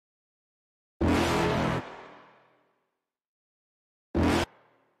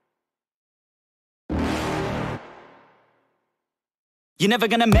You're never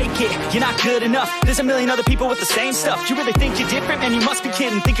gonna make it, you're not good enough. There's a million other people with the same stuff. You really think you're different? Man, you must be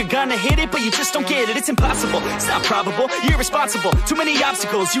kidding. Think you're gonna hit it, but you just don't get it. It's impossible, it's not probable, you're irresponsible. Too many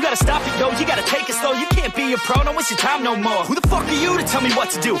obstacles, you gotta stop it, yo. You gotta take it slow, you can't be a pro. Don't waste your time no more. Who the fuck are you to tell me what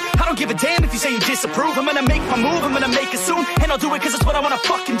to do? I don't give a damn if you say you disapprove. I'm gonna make my move, I'm gonna make it soon. And I'll do it cause it's what I wanna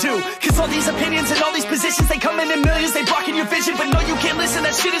fucking do. Cause all these opinions and all these positions, they come in millions, they blocking your vision. But no, you can't listen,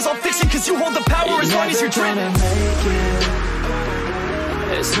 that shit is all fiction. Cause you hold the power as long as you're dreaming.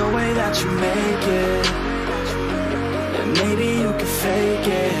 There's no way that you make it. And maybe you can fake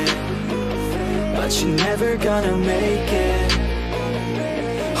it, but you're never gonna make it.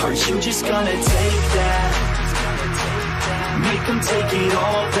 Aren't you just gonna take that? Make them take it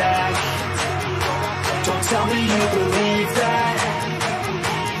all back. Don't tell me you believe that.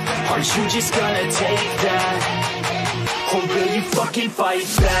 Aren't you just gonna take that? Or will you fucking fight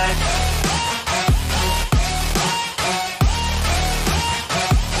back?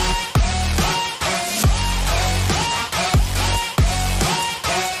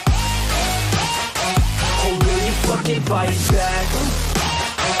 Fight back.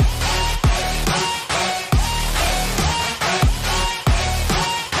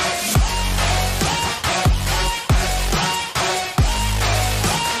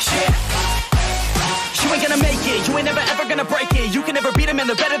 You ain't never ever gonna break it. You can never beat them and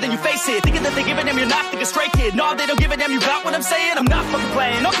they're better than you face it. Thinking that they're giving them, you're not thinking straight, kid. No, they don't give a damn, you got what I'm saying? I'm not fucking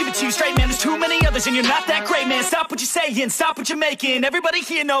playing, I'll give it to you straight, man. There's too many others and you're not that great, man. Stop what you're saying, stop what you're making. Everybody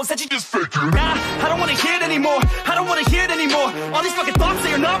here knows that you just faking. Nah, I don't wanna hear it anymore, I don't wanna hear it anymore. All these fucking thoughts,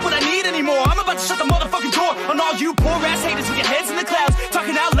 they are not what I need anymore. I'm about to shut the motherfucking door on all you poor ass haters with your heads in the clouds,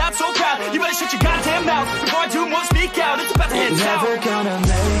 talking out loud so proud. You better shut your goddamn mouth before I do more speak out. It's about to head south. You're never gonna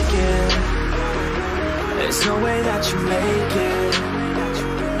make it. There's no way that you make it.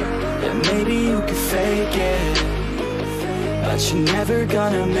 And maybe you can fake it, but you're never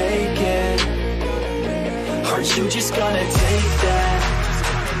gonna make it. Aren't you just gonna take that?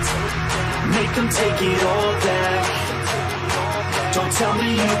 Make them take it all back. Don't tell me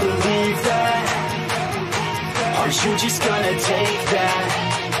you believe that. Aren't you just gonna take that?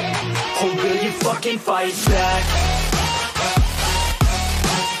 Or will you fucking fight back?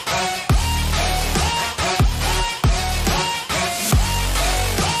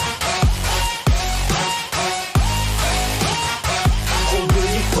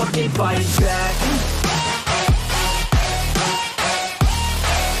 Fight back.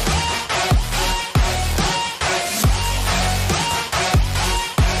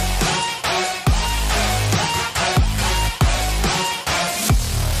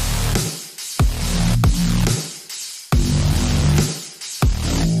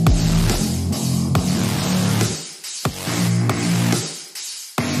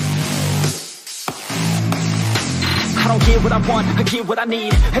 What I want, I get what I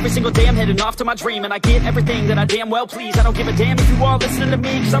need. Every single day I'm heading off to my dream, and I get everything that I damn well please. I don't give a damn if you all listening to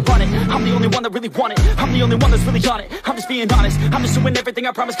me, cause I run it. I'm the only one that really want it, I'm the only one that's really on it. I'm just being honest, I'm just doing everything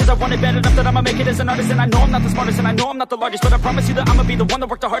I promise, cause I want it bad enough that I'ma make it as an artist. And I know I'm not the smartest, and I know I'm not the largest, but I promise you that I'ma be the one that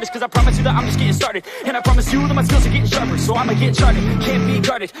worked the hardest. Cause I promise you that I'm just getting started, and I promise you that my skills are getting sharper. So I'ma get charted, can't be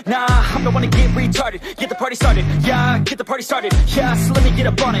guarded. Nah, I'm the one to get retarded. Get the party started, yeah, get the party started. Yeah, so let me get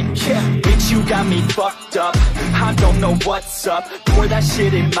up on it, yeah. Bitch, you got me fucked up, I don't know what's up. Pour that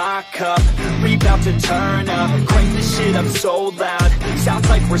shit in my cup, we bout to turn up. Crank this shit up so loud, sounds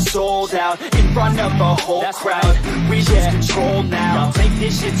like we're sold out. In front of a whole crowd, we lose control now. I'll take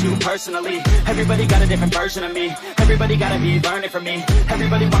this shit too personally. Everybody got a different version of me. Everybody gotta be learning from me.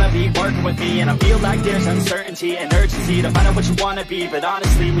 Everybody wanna be working with me. And I feel like there's uncertainty and urgency to find out what you wanna be. But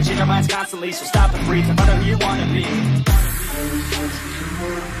honestly, we change our minds constantly, so stop and breathe and find out who you wanna be.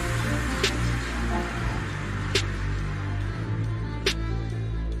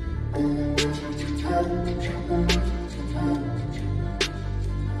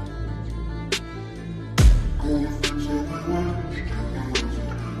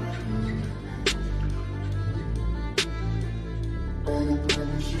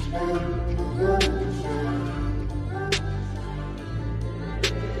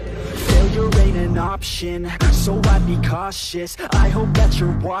 Failure ain't an option, so I'd be cautious. I hope that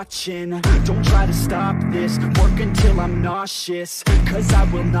you're watching. Don't try to stop this, work until I'm nauseous. Cause I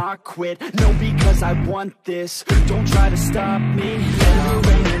will not quit, no, because I want this. Don't try to stop me,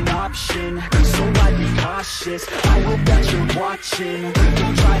 failure ain't an option, so I'd be cautious. I hope that you're watching.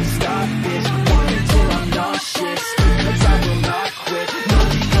 Don't try to stop this, work until I'm nauseous. Cause I will not quit, no,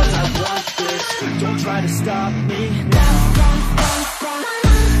 because I want this. Don't try to stop me now.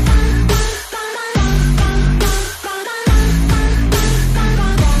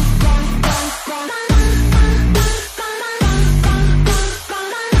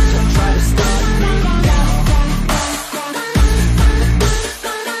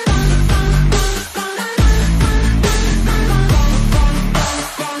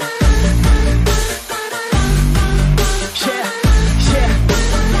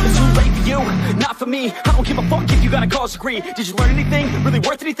 college degree. Did you learn anything? Really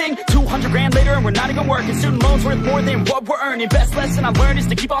worth anything? 200 grand later and we're not even working. Student loans worth more than what we're earning. Best lesson I learned is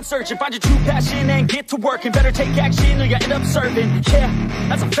to keep on searching. Find your true passion and get to work. And better take action or you end up serving. Yeah,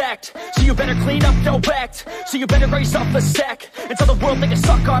 that's a fact. So you better clean up your act. So you better grab yourself a sack and tell the world they can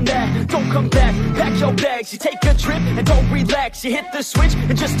suck on that. Don't come back, pack your bags. You take a trip and don't relax. You hit the switch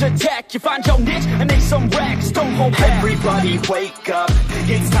and just attack. You find your niche and make some racks. Don't hold back. Everybody wake up.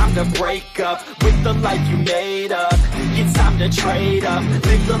 It's time to break up with the life you made up. It's time to trade up.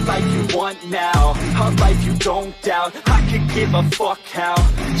 Live the life you want now. A life you don't doubt. I could give a fuck how.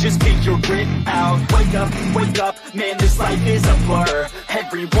 Just figure it out. Wake up, man, this life is a blur.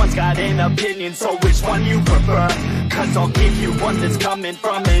 Everyone's got an opinion, so which one you prefer? Cause I'll give you one that's coming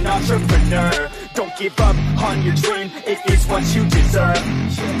from an entrepreneur. Don't give up on your dream, it is what you deserve.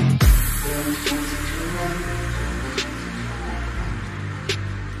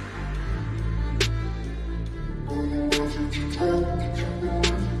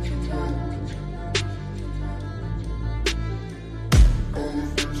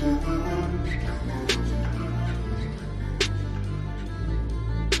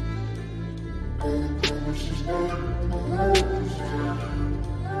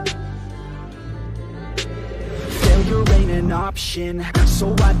 Failure ain't an option,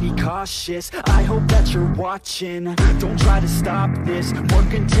 so I'd be cautious. I hope that you're watching. Don't try to stop this,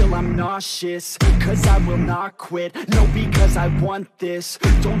 work until I'm nauseous. Cause I will not quit, no, because I want this.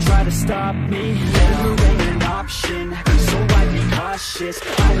 Don't try to stop me, failure ain't an option, so I'd be cautious.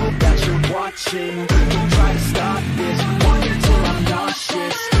 I hope that you're watching. Don't try to stop this, work until I'm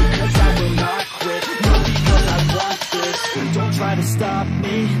nauseous. Cause I will not quit, no, because I want this. Don't try to stop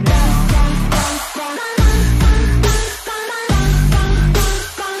me now.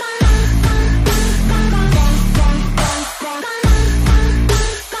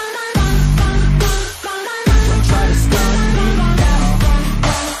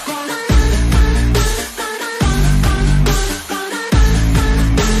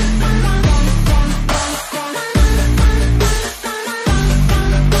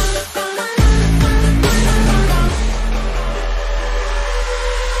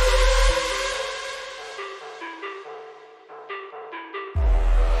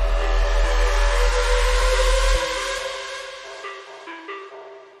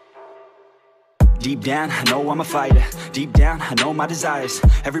 Deep down, I know I'm a fighter. Deep down, I know my desires.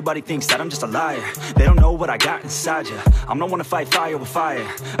 Everybody thinks that I'm just a liar. They don't know what I got inside ya. I'm not one to fight fire with fire.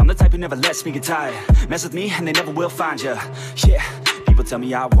 I'm the type who never lets me get tired. Mess with me and they never will find ya. Yeah. People tell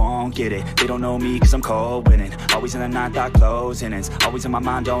me I won't get it. They don't know me cause I'm cold winning. Always in the ninth, I closing. It's always in my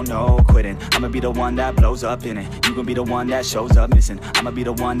mind, don't know quitting. I'ma be the one that blows up in it. You gon' be the one that shows up missing. I'ma be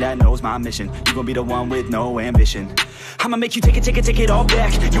the one that knows my mission. You gon' be the one with no ambition. I'ma make you take it all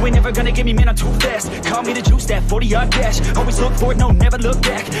back. You ain't never gonna get me, man, I'm too fast. Call me the juice, that 40-yard dash. Always look forward, no, never look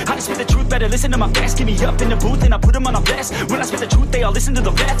back. I just spit the truth, better listen to my facts. Get me up in the booth and I put them on a blast. When I spit the truth, they all listen to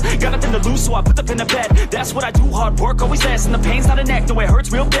the rap. Got nothing to lose, so I put the pen to bed. That's what I do, hard work always lasts. And the pain's not an act, no, it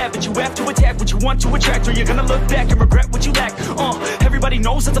hurts real bad. But you have to attack what you want to attract, or you're gonna look back and regret what you lack. Everybody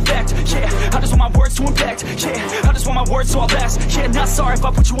knows that's a fact. Yeah, I just want my words to impact. Yeah, I just want my words to all last. Yeah, not sorry if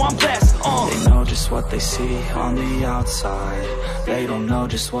I put you on blast. They know just what they see on the outside. They don't know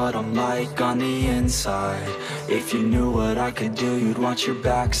just what I'm like on the inside. If you knew what I could do, you'd watch your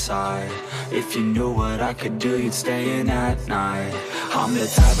backside. If you knew what I could do, you'd stay in at night. I'm the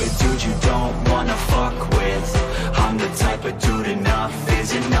type of dude you don't wanna fuck with. I'm the type of dude enough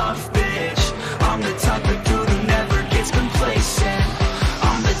is enough, bitch. I'm the type of dude who never gets complacent.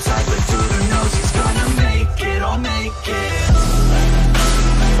 I'm the type of dude who knows he's gonna make it, I'll make it.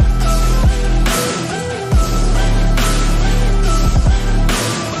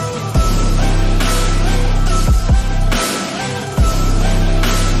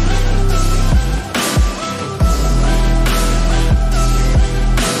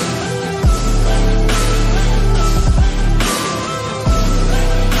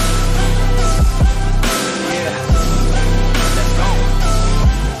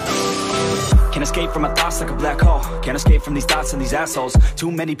 Escape from my thoughts like a black hole. Can't escape from these thoughts and these assholes. Too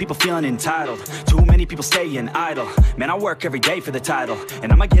many people feeling entitled. Too many people staying idle. Man, I work every day for the title,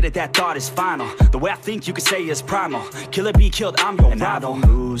 and I'ma get it, that thought is final. The way I think you could say is primal. Kill or be killed, I'm your rival. I don't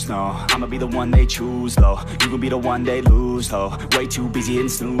lose, no. I'ma be the one they choose, though. You gon' be the one they lose, though. Way too busy hitting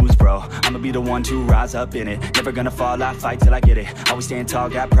snooze, bro. I'ma be the one to rise up in it. Never gonna fall, I fight till I get it. Always stand tall,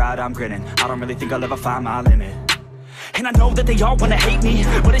 got pride, I'm grinning. I don't really think I'll ever find my limit. And I know that they all wanna hate me,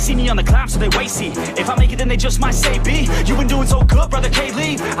 but they see me on the climb so they wait. See, if I make it then they just might say B, you been doing so good brother, can't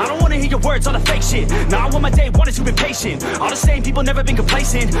leave. I don't wanna hear your words, all the fake shit. Now I want my day one is too impatient. All the same people, never been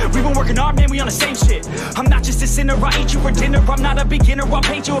complacent. We've been working hard, man, we on the same shit. I'm not just a sinner, I eat you for dinner. I'm not a beginner, I'll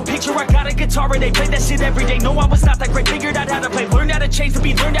paint you a picture. I got a guitar and they play that shit every day. No, I was not that great, figured out how to play. Learned how to change the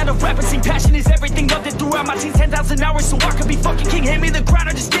beat, learned how to rap and sing. Passion is everything, loved it throughout my teens. 10,000 hours so I could be fucking king. Hand me the crown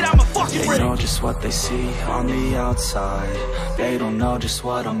or just get out my fucking ring. They know just what they see on the outside. They don't know just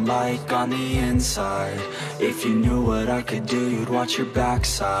what I'm like on the inside. If you knew what I could do, you'd watch your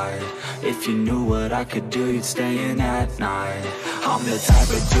backside. If you knew what I could do, you'd stay in at night. I'm the type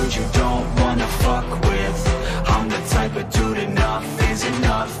of dude you don't wanna fuck with. I'm the type of dude enough is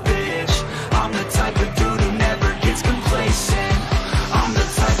enough, bitch. I'm the type of dude who never gets complacent. I'm the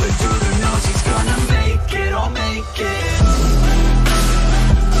type of dude who knows he's gonna make it, I'll make it.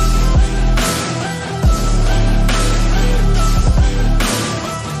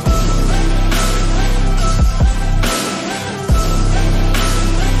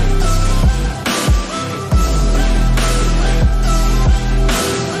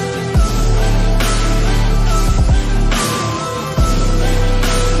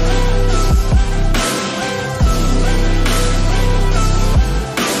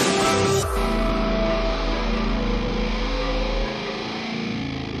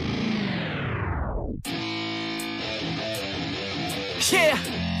 Yeah,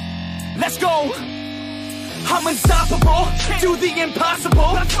 let's go. I'm unstoppable, do the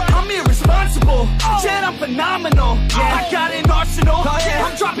impossible. I'm irresponsible, yet I'm phenomenal. I got an arsenal,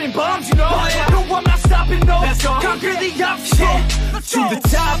 I'm dropping bombs, you know. No, I'm not stopping, no. Conquer the obstacle. To the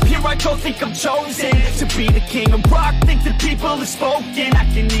top, here I go, think I'm chosen to be the king of rock, think the people have spoken. I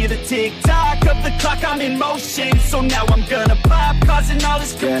can hear the tick-tock of the clock, I'm in motion. So now I'm gonna pop, causing all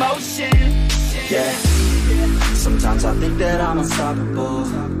this commotion. Yeah, sometimes I think that I'm unstoppable.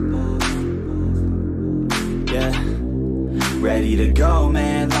 Yeah, ready to go,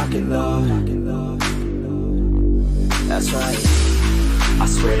 man, lock and load. That's right, I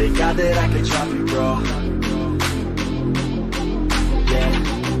swear to God that I could drop you, bro.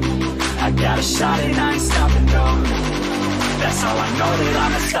 Yeah, I got a shot and I ain't stopping, no. That's how I know that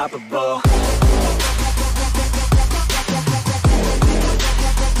I'm unstoppable.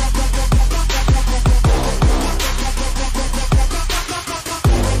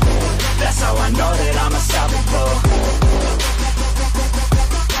 That's how I know that I'm unstoppable.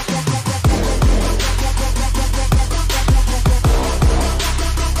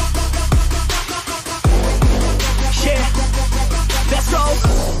 Yeah, let's go.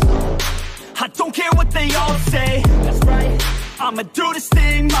 I don't care what they all say. That's right, I'ma do this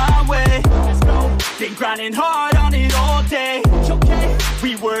thing my way. Let's go. Been grinding hard on it all day. Okay,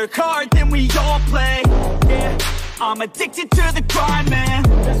 we work hard, then we all play. Yeah, I'm addicted to the grind, man.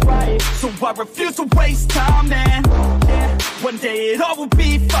 That's right. So I refuse to waste time, man. Yeah. One day it all will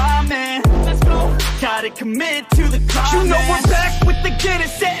be fine, man. Let's go. Gotta commit to the climb. You know we're back with the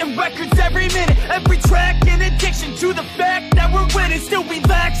Guinness, setting records every minute, every track. An addiction to the fact that we're winning. Still we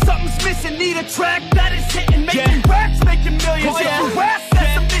lack, something's missing. Need a track that is hitting, making racks, making millions. If you ask,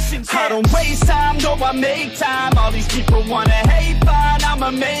 that's a mission. I don't waste time, no, I make time. All these people wanna hate, fine,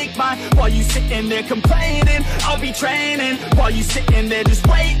 I'ma make mine. While you sitting there complaining, I'll be training. While you sitting there just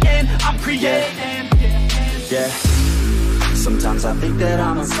waiting, I'm creating. Yeah, sometimes I think that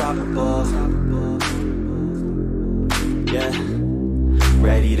I'm unstoppable. Yeah,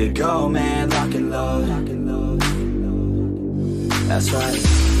 ready to go, man, lock and load. That's right,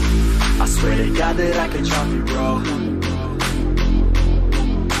 I swear to God that I could drop you, bro.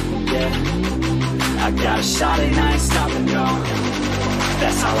 Yeah, I got a shot and I ain't stopping, no.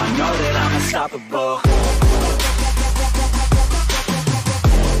 That's how I know that I'm unstoppable.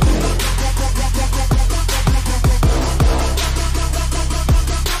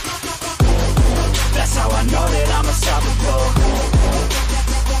 That's how I know that I'm unstoppable.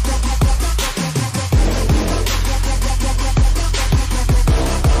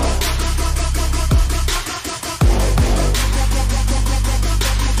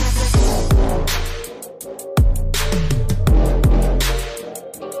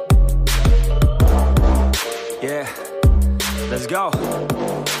 Yeah, let's go.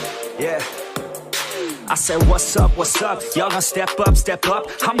 Yeah. I said, what's up, y'all gonna step up,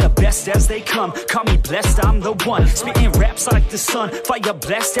 I'm the best as they come, call me blessed, I'm the one, spitting raps like the sun, fire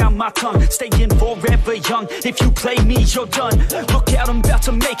blast down my tongue, staying forever young, if you play me, you're done, look out, I'm about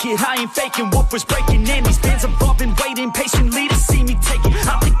to make it, I ain't faking, woofers breaking in, these fans have all been waiting patiently to see me take it,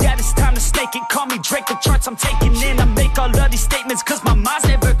 I think that it's time to snake it, call me Drake, the charts I'm taking in, I make all of these statements, cause my mind's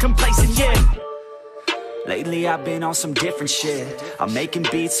never complacent, yeah. Lately I've been on some different shit. I'm making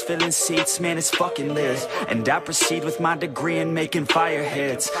beats, filling seats, man, it's fucking lit. And I proceed with my degree in making fire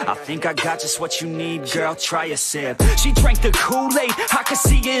hits. I think I got just what you need, girl, try a sip. She drank the Kool-Aid, I can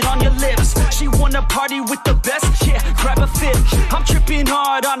see it on your lips. She wanna party with the best, yeah, grab a fit. I'm tripping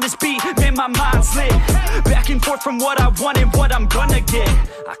hard on this beat, man, my mind's lit. Back and forth from what I want and what I'm gonna get.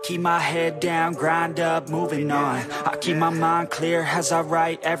 I keep my head down, grind up, moving on. I keep my mind clear as I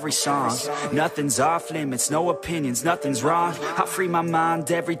write every song. Nothing's off limits, no opinions, nothing's wrong. I free my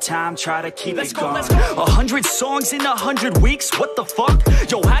mind every time, try to keep it going. 100 songs in 100 weeks, what the fuck?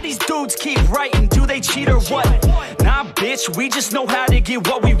 Yo, how these dudes keep writing, do they cheat or what? Nah, bitch, we just know how to get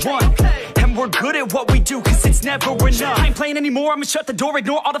what we want. And we're good at what we do, cause it's never enough. I ain't playing anymore, I'ma shut the door,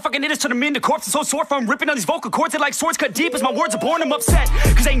 ignore all the fucking idiots, turn them into corpses. So sore from ripping on these vocal cords, they're like swords cut deep as my words are born, I'm upset.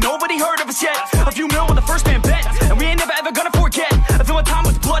 Cause ain't nobody heard of us yet. A few mil on the first man bet, and we ain't never ever gonna forget. I feel my time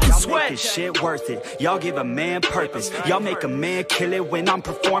with blood and sweat. Y'all make this shit worth it, y'all give a man purpose. Y'all make a man kill it when I'm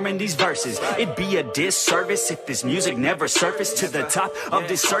performing these verses. It'd be a disservice if this music never surfaced to the top of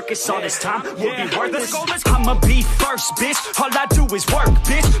this circus. All this time will be worthless. I'ma be first, bitch, all I do is work,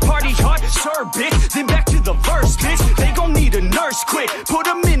 bitch. Party hard, sure, bitch, then back to the verse, bitch. They gon' need a nurse quick, put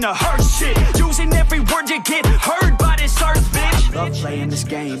them in a hearse shit. Using every word you get heard by this earth, bitch. Love playing this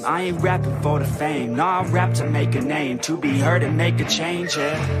game, I ain't rapping for the fame. Nah, I rap to make a name, to be heard and make a change,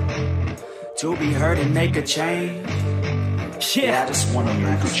 yeah. To be heard and make a change. Yeah, I just wanna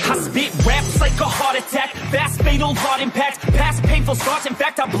make a change. I spit raps like a heart attack, fast fatal heart impact, past painful scars. In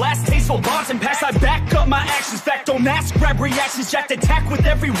fact, I blast tasteful bars and pass. I back up my actions, fact don't ask, grab reactions, jacked attack with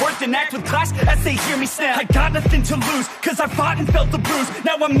every word, then act with class as they hear me snap. I got nothing to lose, cause I fought and felt the bruise.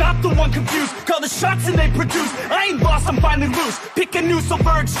 Now I'm not the one confused, call the shots and they produce. I ain't lost, I'm finally loose, pick a new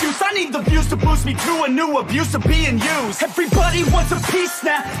silver excuse. I need the views to boost me to a new abuse of being used. Everybody wants a piece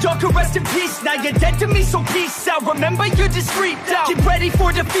now, y'all can rest in peace now. You're dead to me, so peace out. Remember, you're just freaked out. Get ready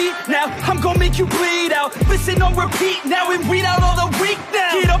for defeat now, I'm gonna make you bleed out. Listen on repeat now and weed out all the weak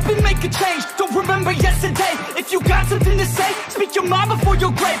now. Get up and make a change, don't remember yesterday. If you got something to say, speak your mind before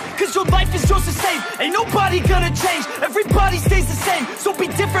your grave. Cause your life is yours to save, ain't nobody gonna change. Everybody stays the same, so be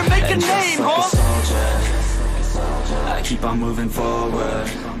different, make a name, like a soldier, I keep on moving forward,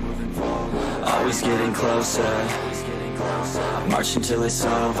 always getting closer. March until it's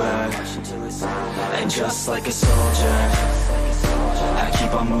over. And just like a soldier, I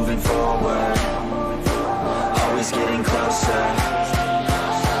keep on moving forward, always getting closer.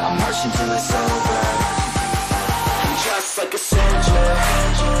 I'm marching till it's over. And just like a soldier,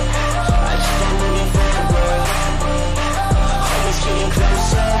 I keep on moving forward, always getting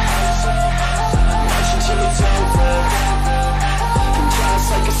closer. I'm marching till it's over. And just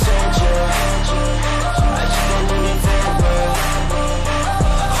like a soldier, I keep on moving forward,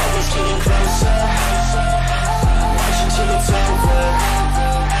 always getting closer. Marching till it's over.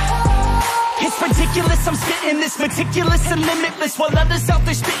 It's ridiculous, I'm spitting this meticulous and limitless, while others out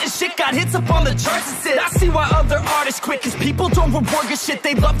there spitting shit got hits up on the charts and shit. I see why other artists quit, cause people don't reward good shit.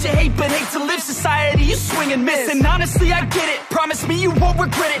 They love to hate but hate to live. Society, you swing and miss. And honestly, I get it, promise me you won't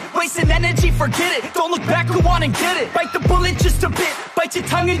regret it. Wasting energy, forget it, don't look back, go on and get it. Bite the bullet just a bit, bite your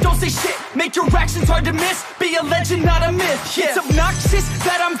tongue and don't say shit. Make your actions hard to miss, be a legend, not a myth. Yeah. It's obnoxious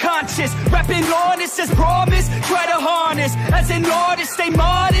that I'm conscious, rapping honest as promise. Try to harness, as an artist, stay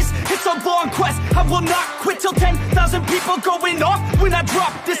modest. It's a long quest, I will not quit till 10,000 people going off when I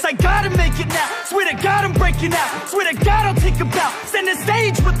drop this. I gotta make it now, swear to God I'm breaking out. Swear to God I'll take a bow, stand the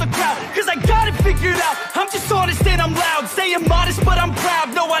stage with the crowd, cause I got it figured out. I'm just honest and I'm loud, saying modest but I'm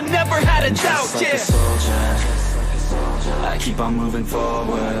proud. No, I never had a doubt, just like a soldier, I keep on moving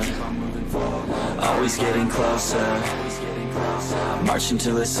forward, always getting closer. March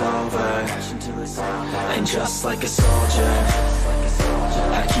until it's over. And just like a soldier,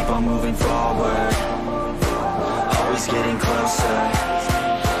 I keep on moving forward, always getting closer.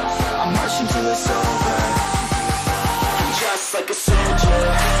 I'm marching till it's over. And just like a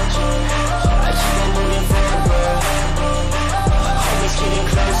soldier, I keep on moving forward, always getting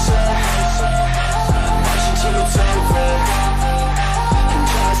closer. Marching till it's over. And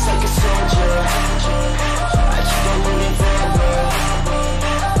just like a soldier, I keep on moving forward,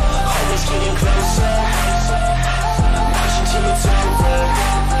 always getting closer. Marching till it's over.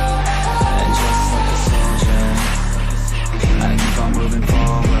 And just like a soldier, I keep on moving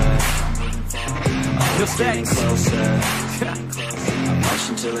forward, always getting closer. I'm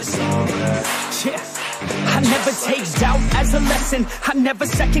marching till it's over. Yeah. I never take doubt as a lesson. I never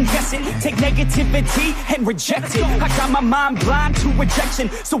second guess it. Take negativity and reject it. I got my mind blind to rejection,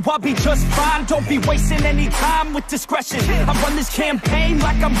 so I'll be just fine. Don't be wasting any time with discretion. I run this campaign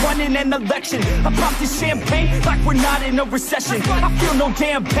like I'm running an election. I pop this champagne like we're not in a recession. I feel no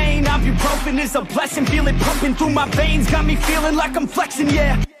damn pain. Ibuprofen is a blessing. Feel it pumping through my veins. Got me feeling like I'm flexing,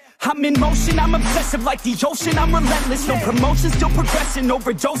 yeah. I'm in motion, I'm obsessive like the ocean, I'm relentless. No promotion, still progressing,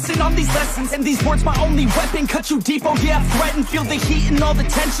 overdosing on these lessons. And these words my only weapon, cut you deep, oh yeah, I threaten. Feel the heat and all the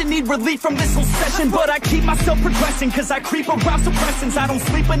tension, need relief from this whole session. But I keep myself progressing, cause I creep around suppressants. I don't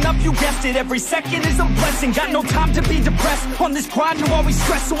sleep enough, you guessed it, every second is a blessing. Got no time to be depressed, on this grind you always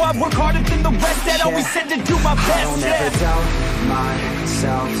stress. So I work harder than the rest, that always said to do my best. I don't ever doubt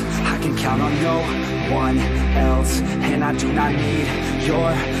myself, I can count on no one else. And I do not need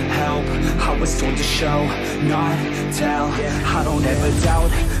your help, I was told to show, not tell. I don't ever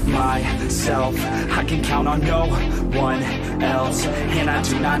doubt myself, I can count on no one else. And I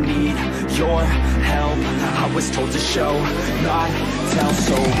do not need your help, I was told to show, not tell.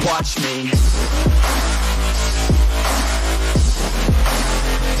 So watch me.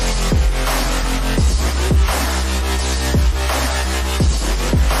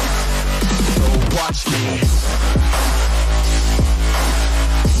 So watch me.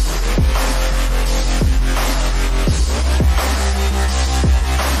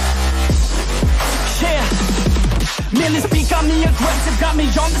 Man, this beat got me aggressive, got me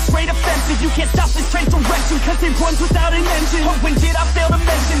on the straight offensive. You can't stop this train direction, cause it runs without an engine. But when did I fail to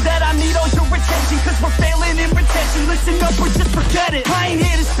mention that I need all your attention? Cause we're failing in retention, listen up or just forget it. I ain't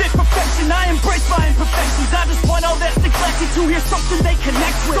here to spit perfection, I embrace my imperfections. I just want all that's neglected to hear something they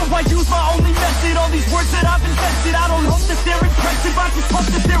connect with. So I use my only method, all these words that I've invested. I don't hope that they're impressive, I just hope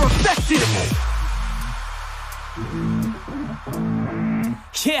that they're effective.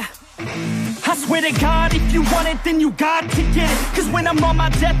 Yeah, I swear to God, if you want it, then you got to get it. Cause when I'm on my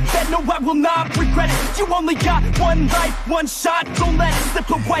deathbed, no, I will not regret it. You only got one life, one shot, don't let it slip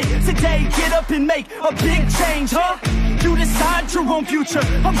away. Today, get up and make a big change, huh? You decide your own future,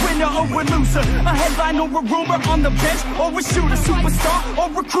 a winner or a loser, a headline or a rumor, on the bench or a shooter, superstar or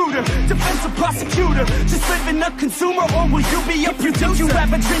recruiter, defensive prosecutor, just living a consumer, or will you be a producer? If you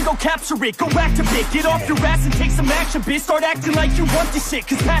have a dream, go capture it, go activate, get off your ass and take some action, bitch. Start acting like you want this shit,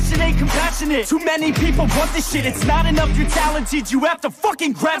 cause passion ain't compassionate. Too many people want this shit, it's not enough you're talented, you have to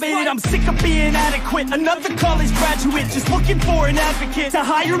fucking grab it. And I'm sick of being inadequate, another college graduate, just looking for an advocate to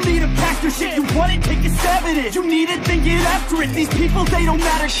hire me to pack your shit. You want it, take a stab at it, you need it, then get after it. These people, they don't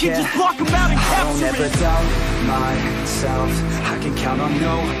matter, shit, just block them out and capture it. I don't ever doubt myself, I can count on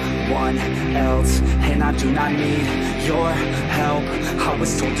no one else. And I do not need your help, I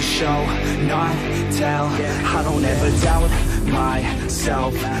was told to show, not tell. I don't ever doubt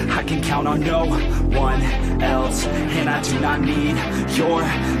myself, I can count on no one else. And I do not need your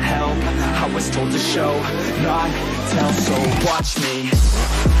help, I was told to show, not tell. So watch me.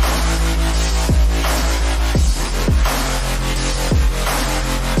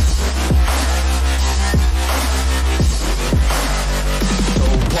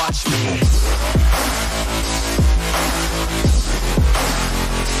 Watch me.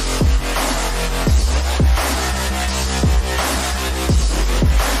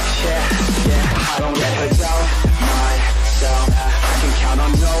 I don't ever doubt myself, I can count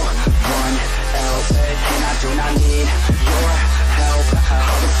on no one else. And I do not need your help, I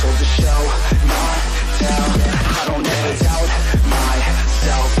was told to show, not tell. I don't ever doubt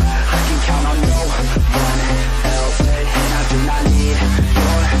myself, I can count on no one else. And I do not need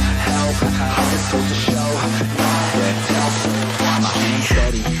your help, I was told to show, not tell. My hands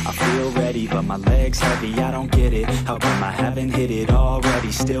steady, I feel ready, but my legs heavy, I don't get it. How come I haven't hit it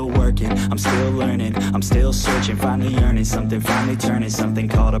already? Still working, I'm still learning, I'm still searching, finally earning something, finally turning something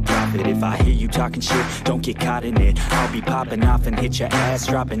called a profit. If I hear you talking shit, don't get caught in it. I'll be popping off and hit your ass,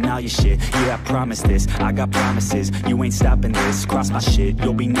 dropping all your shit. Yeah, I promise this, I got promises, you ain't stopping this. Cross my shit,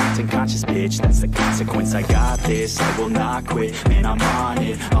 you'll be knocked unconscious, bitch. That's the consequence, I got this, I will not quit. Man, I'm on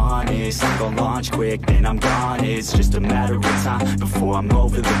it, honest, I'm gonna launch quick, then I'm gone. It's just a matter of time before I'm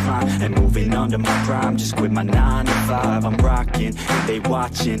over the climb and moving under my prime. Just quit my 9 to 5, I'm rocking, and they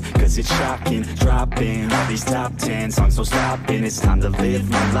watching, cause it's shocking. Dropping all these top 10 songs, no stopping. It's time to live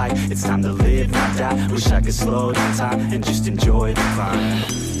my life, it's time to live, not die. Wish I could slow down time and just enjoy the climb.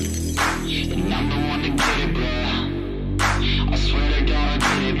 And I'm the one to get it, bro. I swear to God, I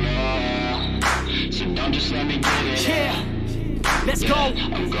get it, bro. So don't just let me get it. Yeah, let's go. I'm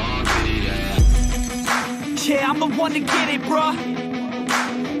gonna get it, yeah, I'm the one to get it, bro.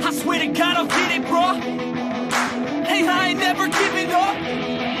 I swear to God, I'll get it, bro. Hey, I ain't never giving up.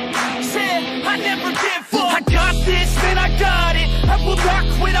 Yeah, I never give fuck. I got this, man, I got it. I will not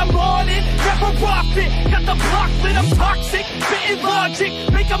quit, I'm on it. Never profit, got the block lit, I'm toxic. Spitting logic,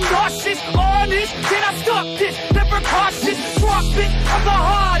 make them nauseous. Honest, can I stop this? Never cautious, drop it. I'm the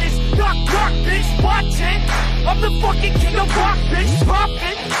hardest, knock, knock, bitch, watch it. I'm the fucking king of rock, bitch,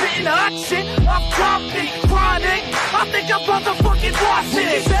 profit. Spitting hot shit, I'm topic, chronic. I think I'm motherfucking lost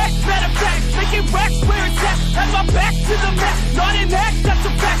it. Facts, matter facts, making racks where it's at. Have my back to the mess, not an act, that's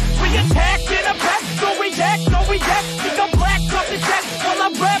a fact. We attack in a pack, no react, no react. Think I'm black, off his ass, while I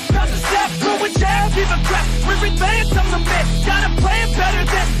rap, does a step. Throw a jab, give a crap. We're advanced, I'm the man. Got a plan better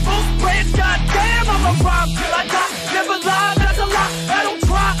than most brands. Goddamn, I'm a rhyme till I die. Never lie, that's a lie. I don't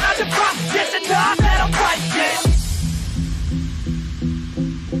try, I defy. Yes and nah, that I'm right, yeah.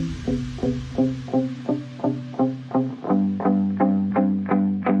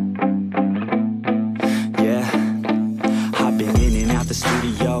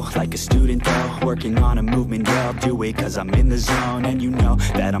 Like a student though, working on a movement, yeah, I'll do it cause I'm in the zone. And you know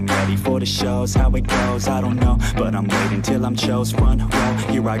that I'm ready for the shows. How it goes, I don't know, but I'm waiting till I'm chose. Front row,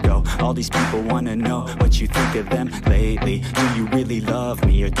 here I go. All these people wanna know what you think of them lately. Do you really love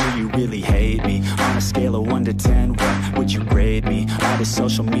me or do you really hate me? On a scale of 1 to 10, what would you grade me? All this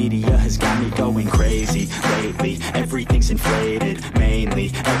social media has got me going crazy lately. Everything's inflated,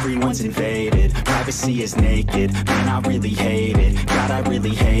 mainly everyone's invaded. Privacy is naked, man, I really hate it. God, I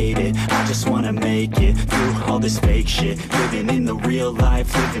really hate it. I just wanna make it through all this fake shit. Living in the real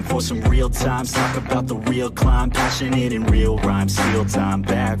life, living for some real times. Talk about the real climb, passionate in real rhymes. Steal time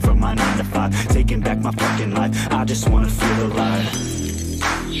back from my 9 to 5, taking back my fucking life. I just wanna feel alive.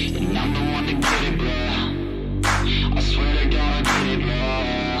 And I'm the one to get it, bro. I swear to God, I get it,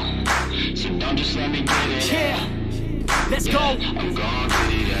 bro. So don't just let me get it. Yeah, let's go. I'm gonna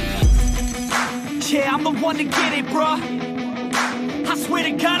get it, yeah. Yeah, I'm the one to get it, bro. I swear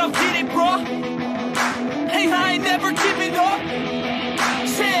to God, I'll get it, bro. Hey, I ain't never giving up.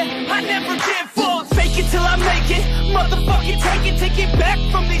 Yeah, I never give up. Fake it till I make it. Motherfucking take it back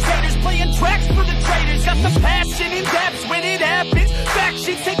from these haters. Playing tracks for the traitors. Got the passion in depths when it happens.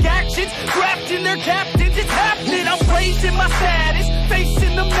 Factions take actions, drafting their captains. It's happening. I'm raising my status,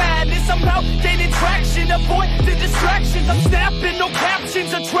 facing the madness. I'm out gaining traction, avoid the distractions. I'm snapping, no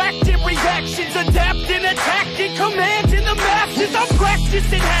captions, attracting reactions, adapting, attacking, commanding the masses. I'm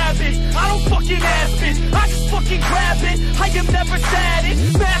practicing habits, I don't fucking ask it, I just fucking grab it. I am never static,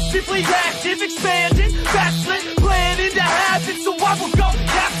 massively active, expanding, backslid, planning to have it. So I will go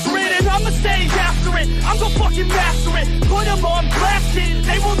capture it, and I'ma stay after it. I'm gonna fucking master it, put them on blast it.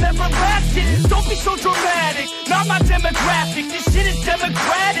 They will never last it, don't be so dramatic. Not my demographic, this shit is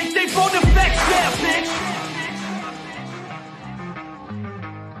democratic. They vote effects, yeah, bitch.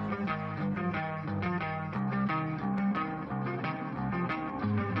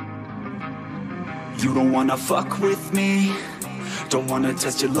 You don't wanna fuck with me, don't wanna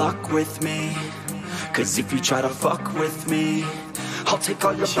test your luck with me. Cause if you try to fuck with me, I'll take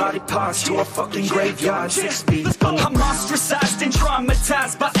all your body parts to a fucking graveyard 6 feet. I'm ostracized and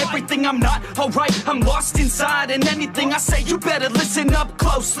traumatized by everything I'm not. Alright, I'm lost inside, and anything I say you better listen up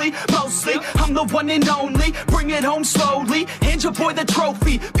closely. Mostly, I'm the one and only. Bring it home slowly, hand your boy the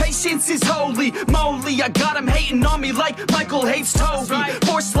trophy. Patience is holy moly. I got him hating on me like Michael hates Toby.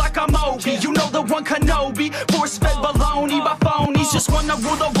 Force like I'm Obi, you know the one Kenobi. Force fed baloney by phonies, just wanna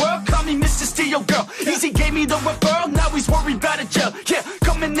rule the world. Call me Mr. Steel Girl. Easy gave me the referral, now he's worried about a jail. Yeah,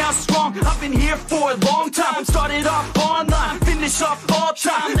 coming out strong, I've been here for a long time. Started off online, finish off all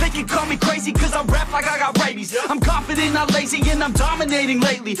time. They can call me crazy cause I rap like I got rabies. I'm confident, not lazy, and I'm dominating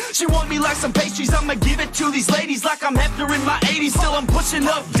lately. She want me like some pastries, I'ma give it to these ladies. Like I'm Hefner in my 80s, still I'm pushing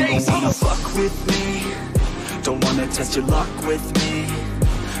up daisies. Don't wanna fuck with me, don't wanna test your luck with me.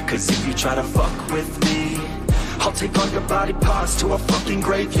 Cause if you try to fuck with me, I'll take all your body parts to a fucking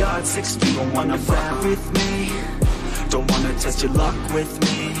graveyard 6 feet. Don't wanna fuck with me, don't wanna test your luck with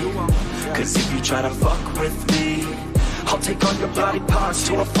me. Cause if you try to fuck with me, I'll take all your body parts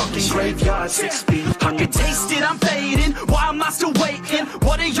to a fucking graveyard 6 feet. I can taste it, I'm fading. Why am I still waiting?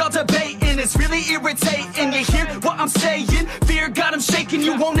 What are y'all debating? It's really irritating. You hear what I'm saying? Fear got him shaking.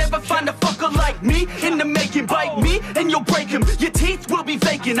 You won't ever find a fucker like me in the making. Bite me and you'll break him. Your teeth will be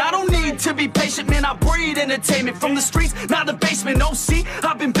vacant. I don't need to be patient, man. I breed entertainment from the streets, not the basement. Oh, see,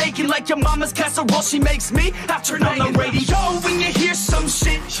 I've been baking like your mama's casserole. She makes me. I turn on the radio when you hear some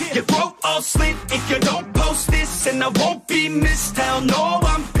shit. Your throat all slit if you don't post this, and I won't be missed. Hell no,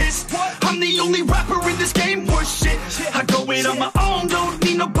 I'm pissed. I'm the only rapper in this game worth shit. I go it on my own, don't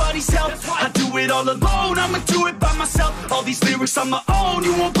need nobody's help. I do it all alone, I'ma do it by myself. All these lyrics on my own,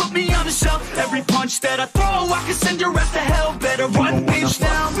 you won't put me on the shelf. Every punch that I throw, I can send your ass to hell. Better run, bitch,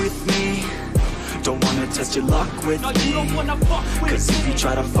 now. With me, don't wanna test your luck with me. You don't wanna fuck with Cause if you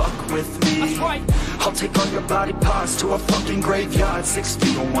try to fuck with me, that's right. I'll take all your body parts to a fucking graveyard. 6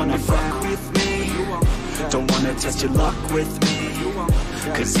 feet, don't wanna fuck with me. Don't wanna test your luck with me.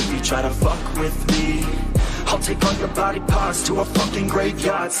 Cause if you try to fuck with me, I'll take all your body parts to a fucking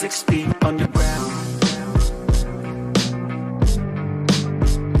graveyard. 6 feet underground.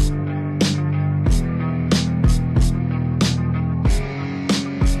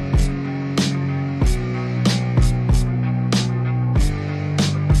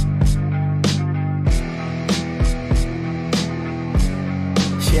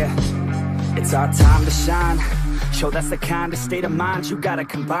 It's our time to shine. Show that's the kind of state of mind you gotta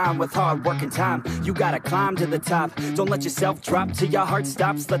combine with hard work and time. You gotta climb to the top. Don't let yourself drop till your heart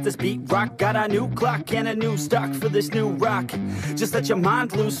stops. Let this beat rock. Got a new clock and a new stock for this new rock. Just let your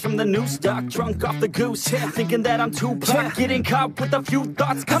mind loose from the new stock. Drunk off the goose, thinking that I'm too black. Getting caught with a few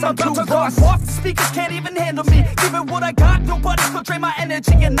thoughts cause I'm too lost. Off the speakers can't even handle me. Giving what I got, nobody's gonna drain my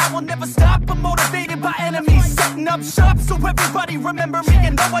energy. And I will never stop, I'm motivated by enemies. Setting up shop so everybody remember me.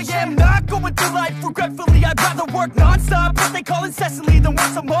 And though I am not going through life regretfully, I'd rather work non-stop, what they call incessantly, than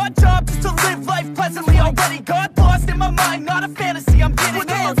work some odd job just to live life pleasantly. Already got lost in my mind, not a fantasy, I'm getting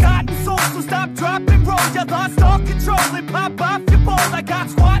there. Forgotten souls, so stop, drop, and roll. You lost all control and pop off your ball. I got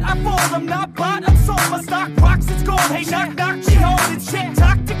squat, I fold, I'm not bought, I'm sold. My stock rocks, it's gold. Hey, knock, knock, she holding shit,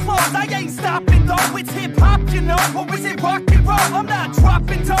 talk to close. I ain't stopping though, it's hip-hop, you know. Or is it rock and roll? I'm not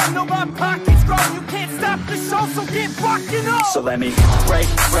dropping down, no, my pocket's grown. You can't stop the show, so get rockin' on. So let me break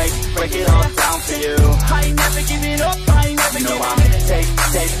it all down for you. I ain't never giving up, I ain't never You know giving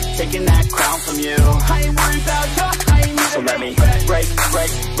I'm taking that crown from you. I ain't worried about you, I ain't never So let me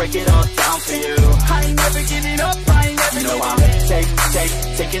break it all down for you. I ain't never giving up, I ain't never You know giving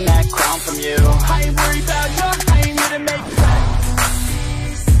I'm taking that crown from you. I ain't worried about you, I ain't here to make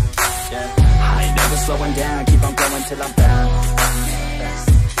friends. I ain't never slowing down, keep on going till I'm down.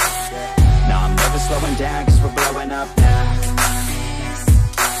 No, I'm never slowing down, cause we're blowing up now.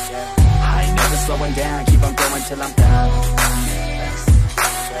 I ain't never slowing down, keep on going till I'm down.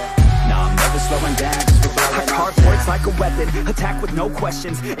 No, I'm never slowing down, cause we're blowing up. Hard words like a weapon, attack with no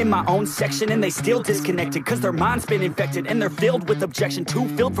questions. In my own section and they still disconnected, cause their mind's been infected and they're filled with objection. Too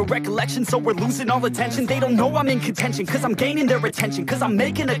filled for recollection, so we're losing all attention. They don't know I'm in contention, cause I'm gaining their attention. Cause I'm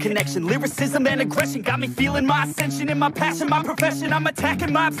making a connection, lyricism and aggression got me feeling my ascension. In my passion, my profession, I'm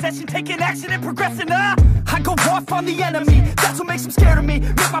attacking my obsession. Taking action and progressing, I go off on the enemy, that's what makes them scared of me.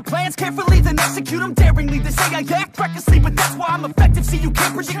 Make my plans carefully, then execute them daringly. They say I act recklessly, but that's why I'm effective. See, you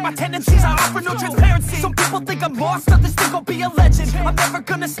can't predict my tendencies, I offer no transparency. Some people think I'm lost, others think I'll be a legend. I'm never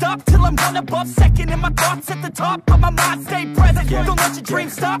gonna stop till I'm one above second. And my thoughts at the top, but my mind stay present. Don't let your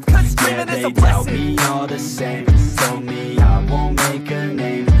dreams stop, cause dreaming is a blessing. They tell me all the same, told me I won't make a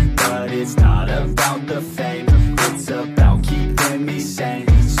name. But it's not about the fame, it's about keeping me sane.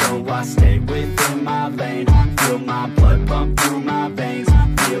 So I stay within my lane, feel my blood pump through my veins.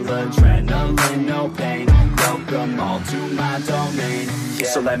 Feel adrenaline, no pain, welcome all to my domain.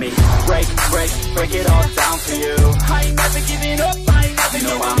 So let me break it all down for you. I ain't never giving up, I ain't never You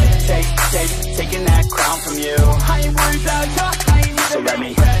know giving I'm up. taking that crown from you. I ain't worried about you, I ain't never So let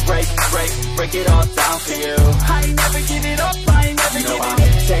me break it all down for you. I ain't never giving up, I ain't never You know giving I'm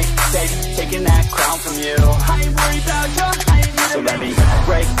up. taking that crown from you. I ain't worried about you, I ain't never So let me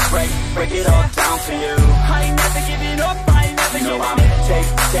break it all down for you. I ain't never giving up, I ain't never You know giving I'm up.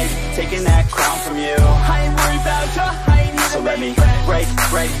 taking that crown from you. I ain't worried about you, I ain't never So let me break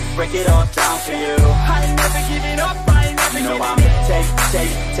break it all down for you. I ain't never giving up, I ain't never You know giving I'm up.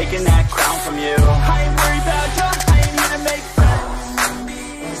 taking that crown from you. I ain't worried about you, I ain't here to make friends.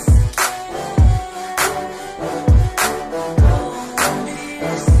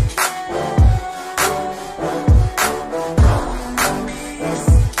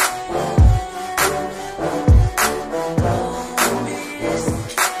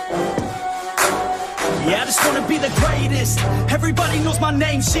 Yeah, I just wanna be the greatest. Everybody knows my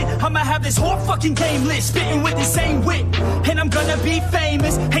name, shit. I'ma have this whole fucking game list, spitting with the same wit, and I'm gonna be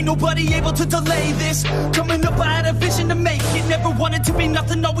famous. Ain't nobody able to delay this. Coming up, I had a vision to make it. Never wanted to be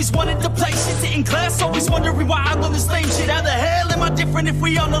nothing, always wanted to play shit. Sit in class, always wondering why I learn this lame shit. How the hell am I different if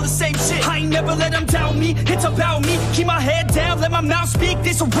we all know the same shit? I ain't never let them doubt me, it's about me. Keep my head down, let my mouth speak.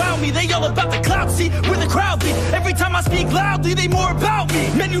 They surround me, they all about the clout, see where the crowd be. Every time I speak loudly, they more about me.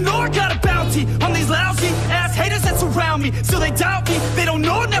 Man, you know I got a bounty on these lousy ass haters that surround me. Still they doubt me, they don't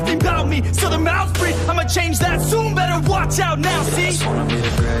know nothing about me. Still their mouths free, I'ma change that soon. Better watch out now, see? I just wanna be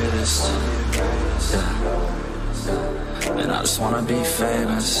the greatest. Yeah. And I just wanna be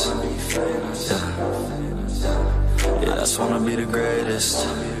famous. Yeah. Yeah, I just wanna be the greatest.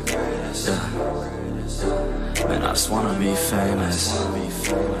 Yeah. Man, I just wanna be famous.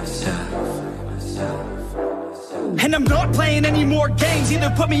 Yeah. And I'm not playing any more games. Either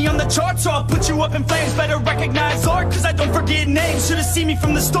put me on the charts or I'll put you up in flames. Better recognize art, cause I don't forget names. Should've seen me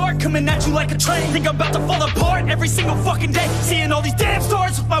from the start, coming at you like a train. Think I'm about to fall apart every single fucking day. Seeing all these damn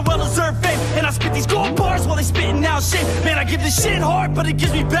stars with my well-deserved fame. And I spit these gold bars while they spitting out shit. Man, I give this shit hard, but it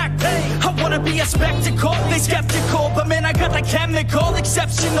gives me back pain. I wanna be a spectacle, they skeptical. But man, I got the chemical,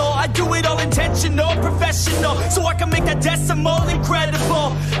 exceptional. I do it all intentional, professional. So I can make that decimal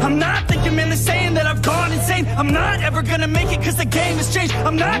incredible. I'm not thinking, man, they're saying that I've gone insane. I'm not ever gonna make it cause the game has changed.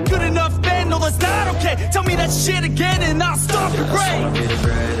 I'm not good enough, man, no that's not okay. Tell me that shit again and I'll stop your brain. I just wanna be the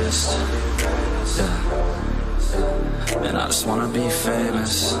greatest. Yeah. Man, I just wanna be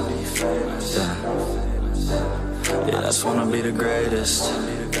famous. Yeah. Yeah, I just wanna be the greatest.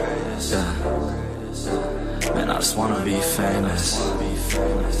 Yeah. Man, I just wanna be famous.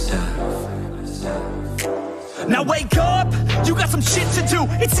 Yeah. Now wake up, you got some shit to do.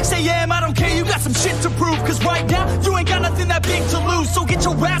 It's 6 AM, I don't care, you got some shit to prove. Cause right now, you ain't got nothing that big to lose. So get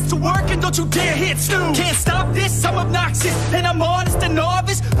your ass to work and don't you dare hit snooze. Can't stop this, I'm obnoxious. And I'm honest and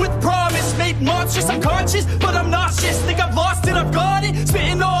novice with promise. Made monstrous, I'm conscious, but I'm nauseous. Think I've lost it, I've got it.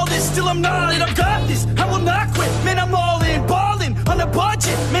 Spitting all this, still I'm not it. I've got this, I will not quit. Man, I'm all in, balling on a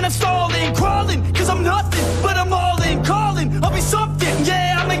budget. Man, I'm stalling, crawling, cause I'm nothing. But I'm all in, calling, I'll be something.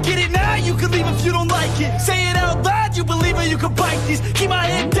 Yeah, I'ma get it now, you can leave if you don't like it. Say it out loud, you believe it, you can bite this. Keep my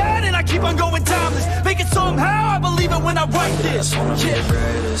head down and I keep on going timeless. Make it somehow, I believe it when I write this. I just wanna be the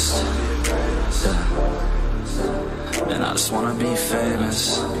greatest. Yeah. Man, I just wanna be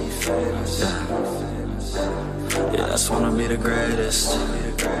famous. Yeah. Yeah, I just wanna be the greatest.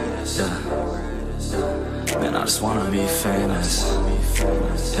 Yeah. Man, I just wanna be famous.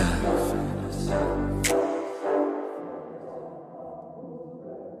 Yeah.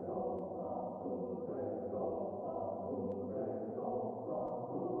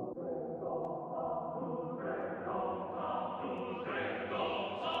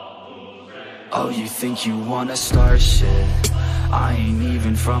 Oh, you think you wanna start shit? I ain't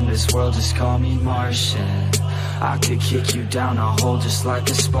even from this world, just call me Martian. I could kick you down a hole just like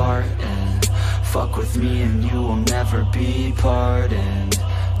a Spartan. Fuck with me and you will never be pardoned.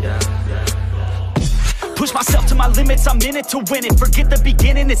 Yeah. Push myself to my limits, I'm in it to win it. Forget the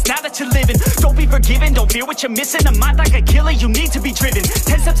beginning, it's now that you're living. Don't be forgiven, don't fear what you're missing. A mind like a killer, you need to be driven.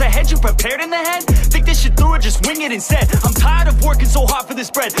 10 steps ahead, you prepared in the head? Think this shit through or just wing it instead? I'm tired of working so hard for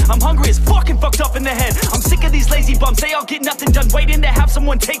this bread. I'm hungry as fucking fucked up in the head. I'm sick of these lazy bums, they all get nothing done. Waiting to have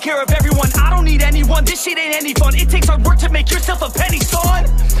someone take care of everyone. I don't need anyone, this shit ain't any fun. It takes hard work to make yourself a penny, son.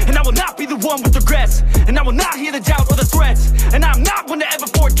 And I will not be the one with regrets. And I will not hear the doubt or the threats. And I'm not one to ever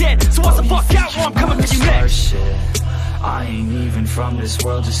forget. So what's the fuck out or I'm coming for you next. Shit. I ain't even from this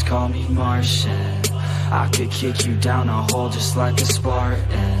world, just call me Martian. I could kick you down a hole just like a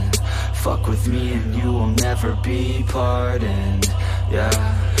Spartan. Fuck with me and you will never be pardoned. Yeah.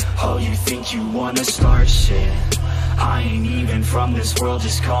 Oh, you think you wanna start shit? I ain't even from this world,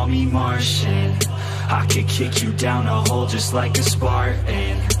 just call me Martian. I could kick you down a hole just like a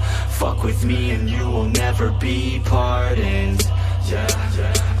Spartan. Fuck with me and you will never be pardoned. Yeah.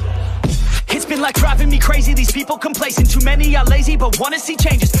 It's been like driving me crazy, these people complacent. Too many are lazy but wanna see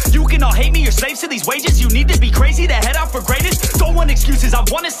changes. You can all hate me, you're slaves to these wages. You need to be crazy to head out for greatest. Don't want excuses, I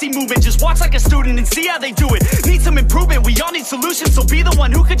wanna see movement. Just watch like a student and see how they do it. Need some improvement, we all need solutions. So be the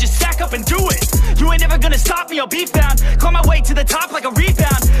one who could just stack up and do it. You ain't never gonna stop me, I'll be found. Climb my way to the top like a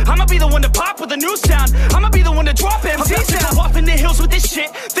rebound. I'ma be the one to pop with a new sound. I'ma be the one to drop MCs down. I'm off in the hills with this shit.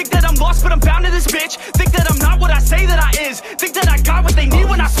 Think that I'm lost but I'm found in this bitch. Think that I'm not what I say that I is. Think that I got what they need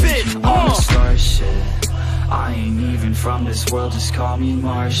when I spit. Start shit. I ain't even from this world, just call me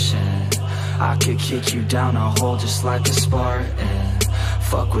Martian. I could kick you down a hole just like a Spartan.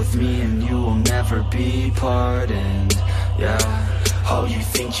 Fuck with me and you will never be pardoned. Yeah. Oh, you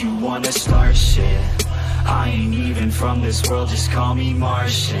think you wanna start shit? I ain't even from this world, just call me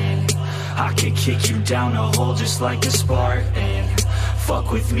Martian. I could kick you down a hole just like a Spartan.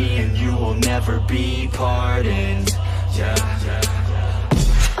 Fuck with me and you will never be pardoned. Yeah.